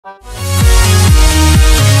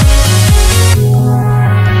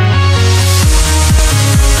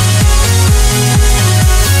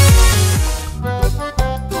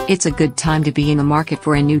It's a good time to be in the market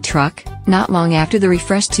for a new truck, not long after the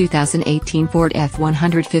refreshed 2018 Ford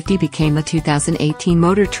F-150 became the 2018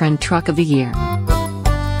 Motor Trend Truck of the Year.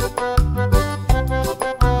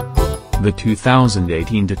 The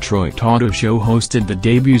 2018 Detroit Auto Show hosted the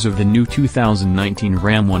debuts of the new 2019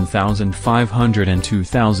 Ram 1500 and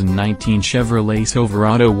 2019 Chevrolet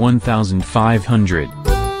Silverado 1500.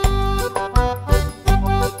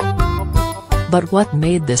 But what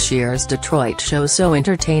made this year's Detroit show so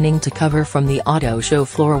entertaining to cover from the auto show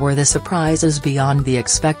floor were the surprises beyond the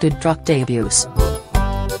expected truck debuts.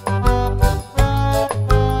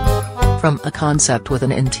 From a concept with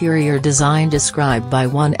an interior design described by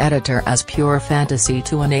one editor as pure fantasy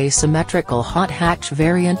to an asymmetrical hot hatch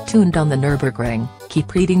variant tuned on the Nürburgring,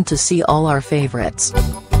 keep reading to see all our favorites.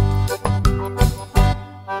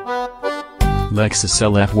 Lexus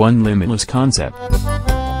LF1 Limitless concept.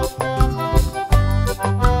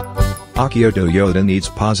 Akio Toyota needs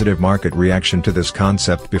positive market reaction to this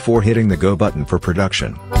concept before hitting the go button for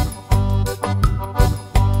production.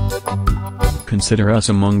 Consider us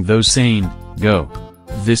among those saying, go.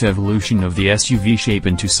 This evolution of the SUV shape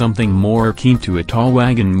into something more akin to a tall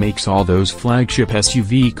wagon makes all those flagship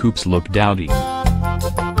SUV coupes look dowdy.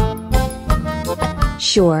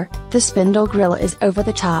 Sure, the spindle grille is over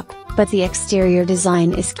the top, but the exterior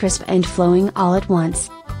design is crisp and flowing all at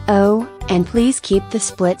once. Oh, and please keep the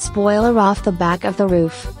split spoiler off the back of the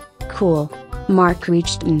roof. Cool. Mark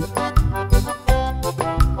Reachton.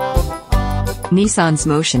 Nissan's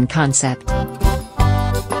Motion concept.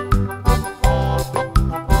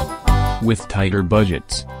 With tighter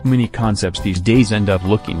budgets, many concepts these days end up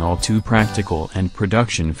looking all too practical and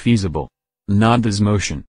production feasible. Not this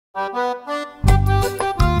Motion.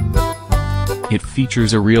 It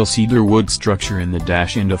features a real cedar wood structure in the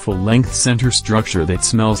dash and a full-length center structure that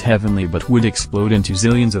smells heavenly but would explode into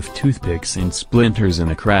zillions of toothpicks and splinters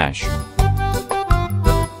in a crash.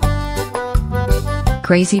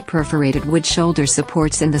 Crazy perforated wood shoulder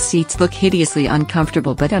supports and the seats look hideously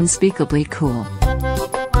uncomfortable but unspeakably cool.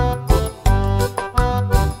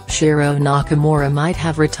 Shiro Nakamura might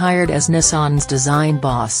have retired as Nissan's design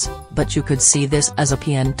boss, but you could see this as a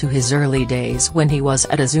paean to his early days when he was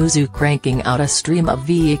at Isuzu cranking out a stream of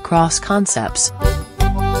VE Cross concepts.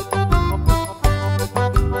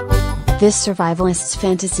 This survivalist's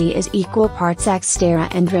fantasy is equal parts Xterra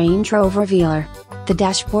and Range Rover Velar. The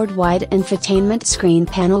dashboard-wide infotainment screen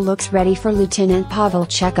panel looks ready for Lieutenant Pavel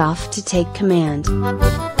Chekhov to take command.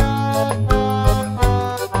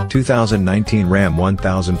 2019 Ram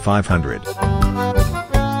 1500.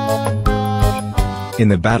 In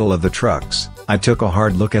the battle of the trucks, I took a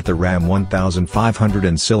hard look at the Ram 1500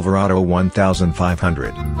 and Silverado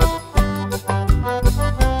 1500.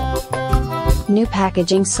 New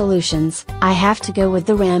packaging solutions. I have to go with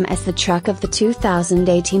the Ram as the truck of the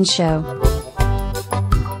 2018 show.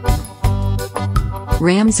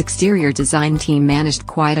 Ram's exterior design team managed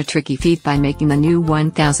quite a tricky feat by making the new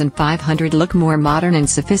 1500 look more modern and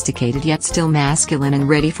sophisticated yet still masculine and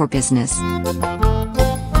ready for business.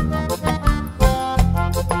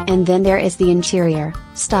 And then there is the interior,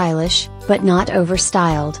 stylish, but not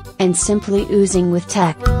overstyled, and simply oozing with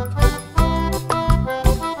tech.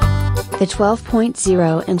 The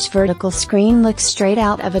 12.0-inch vertical screen looks straight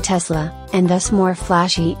out of a Tesla, and thus more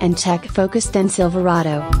flashy and tech-focused than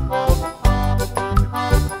Silverado.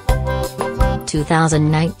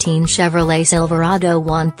 2019 Chevrolet Silverado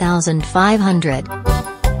 1500.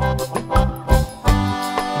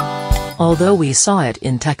 Although we saw it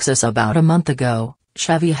in Texas about a month ago,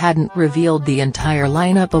 Chevy hadn't revealed the entire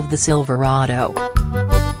lineup of the Silverado.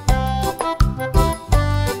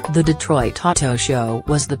 The Detroit Auto Show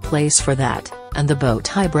was the place for that, and the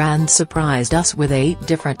Bowtie brand surprised us with 8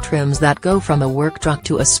 different trims that go from a work truck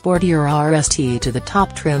to a sportier RST to the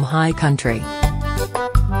top trim High Country.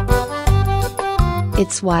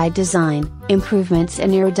 Its wide design, improvements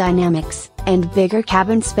in aerodynamics, and bigger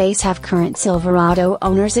cabin space have current Silverado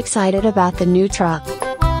owners excited about the new truck.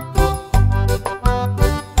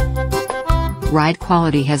 Ride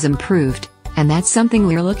quality has improved, and that's something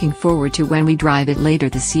we're looking forward to when we drive it later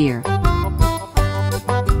this year.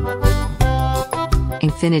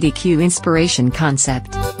 Infiniti Q Inspiration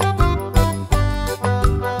concept.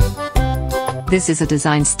 This is a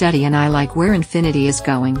design study and I like where Infiniti is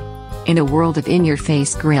going. In a world of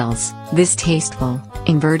in-your-face grills, this tasteful,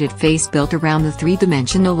 inverted face built around the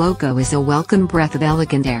three-dimensional logo is a welcome breath of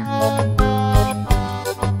elegant air.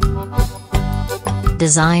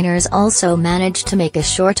 Designers also managed to make a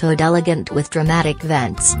short hood elegant with dramatic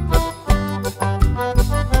vents.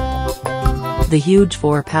 The huge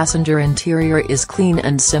 4-passenger interior is clean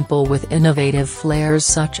and simple with innovative flares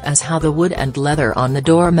such as how the wood and leather on the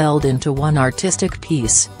door meld into one artistic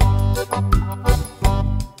piece.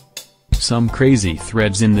 Some crazy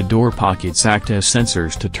threads in the door pockets act as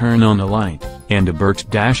sensors to turn on a light, and a birch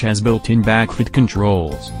dash has built-in backlit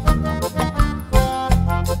controls.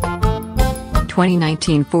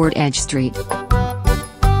 2019 Ford Edge Street.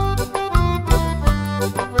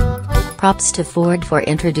 Props to Ford for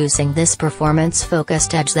introducing this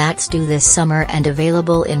performance-focused Edge that's due this summer and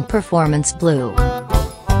available in Performance Blue.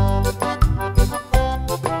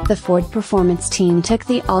 The Ford Performance team took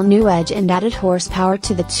the all-new Edge and added horsepower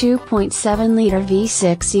to the 2.7-liter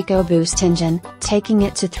V6 EcoBoost engine, taking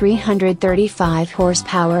it to 335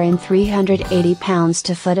 horsepower and 380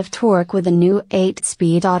 pounds-to-foot of torque with a new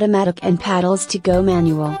 8-speed automatic and paddles-to-go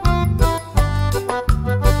manual.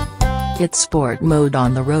 Hit Sport mode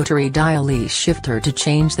on the rotary dial-E shifter to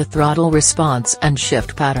change the throttle response and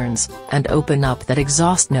shift patterns, and open up that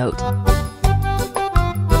exhaust note.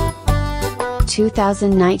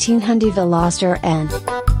 2019 Hyundai Veloster N.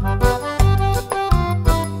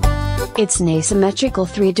 It's an asymmetrical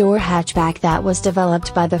 3-door hatchback that was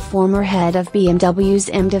developed by the former head of BMW's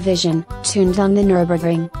M division, tuned on the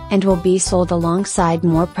Nürburgring, and will be sold alongside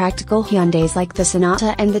more practical Hyundais like the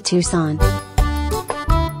Sonata and the Tucson.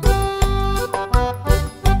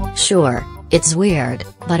 Sure, it's weird,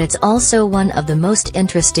 but it's also one of the most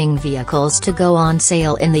interesting vehicles to go on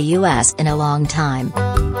sale in the US in a long time.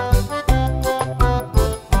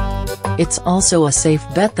 It's also a safe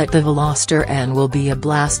bet that the Veloster N will be a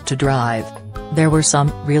blast to drive. There were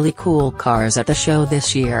some really cool cars at the show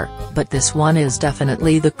this year, but this one is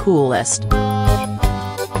definitely the coolest.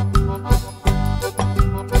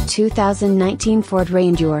 2019 Ford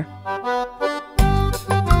Ranger.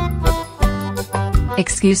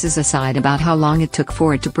 Excuses aside about how long it took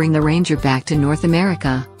Ford to bring the Ranger back to North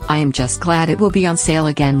America, I am just glad it will be on sale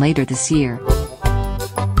again later this year.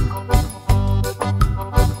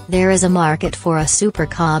 There is a market for a super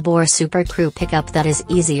cab or super crew pickup that is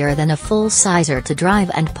easier than a full-sizer to drive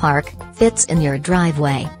and park, fits in your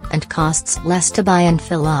driveway, and costs less to buy and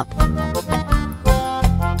fill up.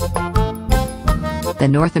 The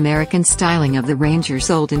North American styling of the Ranger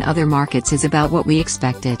sold in other markets is about what we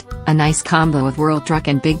expected, a nice combo of World Truck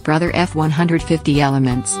and Big Brother F-150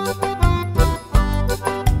 elements.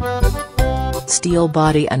 Steel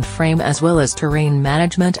body and frame as well as terrain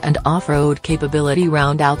management and off-road capability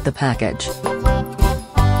round out the package.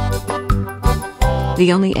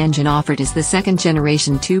 The only engine offered is the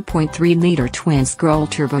second-generation 2.3-liter twin-scroll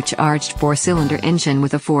turbocharged 4-cylinder engine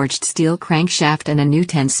with a forged steel crankshaft and a new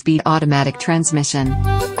 10-speed automatic transmission.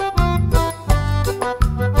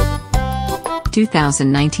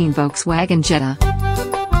 2019 Volkswagen Jetta.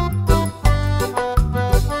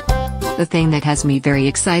 The thing that has me very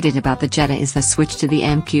excited about the Jetta is the switch to the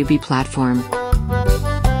MQB platform.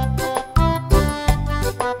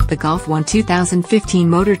 The Golf won 2015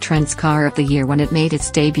 Motor Trend's Car of the Year when it made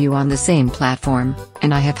its debut on the same platform,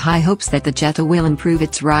 and I have high hopes that the Jetta will improve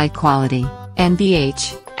its ride quality,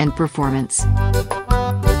 NVH, and performance.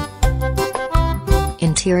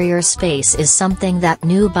 Interior space is something that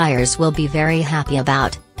new buyers will be very happy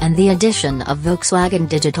about, and the addition of Volkswagen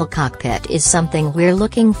Digital Cockpit is something we're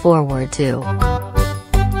looking forward to.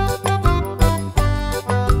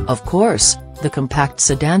 Of course, the compact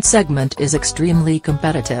sedan segment is extremely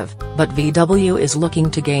competitive, but VW is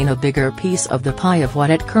looking to gain a bigger piece of the pie of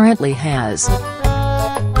what it currently has.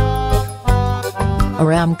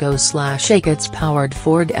 Aramco/Acats-powered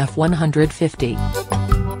Ford F-150.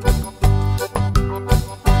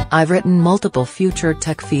 I've written multiple future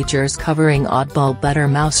tech features covering oddball better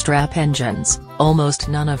mousetrap engines, almost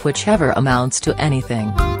none of which ever amounts to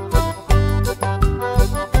anything.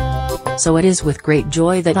 So it is with great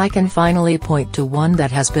joy that I can finally point to one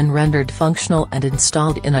that has been rendered functional and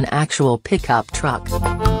installed in an actual pickup truck.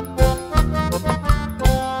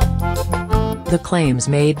 The claims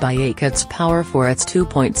made by Acats Power for its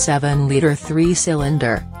 2.7-liter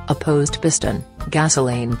 3-cylinder, opposed piston,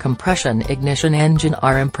 gasoline compression ignition engine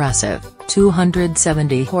are impressive: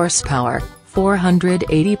 270 horsepower,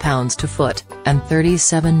 480 pounds-to-foot, and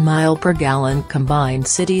 37 mpg combined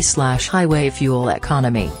city/highway fuel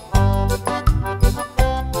economy.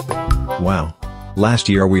 Wow. Last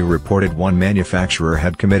year we reported one manufacturer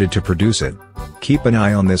had committed to produce it. Keep an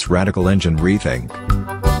eye on this radical engine rethink.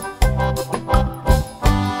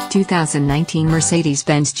 2019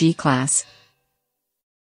 Mercedes-Benz G-Class.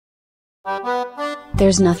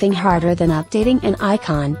 There's nothing harder than updating an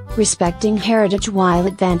icon, respecting heritage while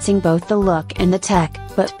advancing both the look and the tech,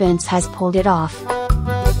 but Benz has pulled it off.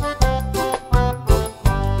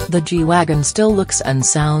 The G-Wagon still looks and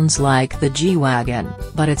sounds like the G-Wagon,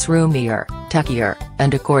 but it's roomier, techier,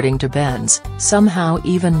 and according to Benz, somehow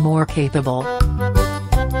even more capable.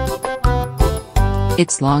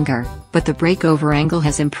 It's longer, but the breakover angle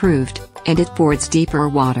has improved, and it fords deeper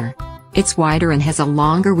water. It's wider and has a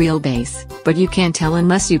longer wheelbase, but you can't tell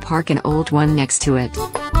unless you park an old one next to it.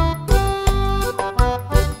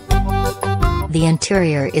 The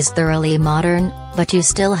interior is thoroughly modern, but you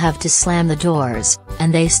still have to slam the doors,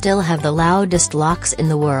 and they still have the loudest locks in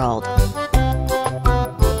the world.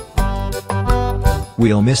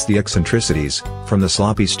 We'll miss the eccentricities, from the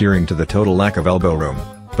sloppy steering to the total lack of elbow room,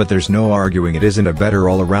 but there's no arguing it isn't a better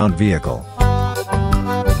all-around vehicle.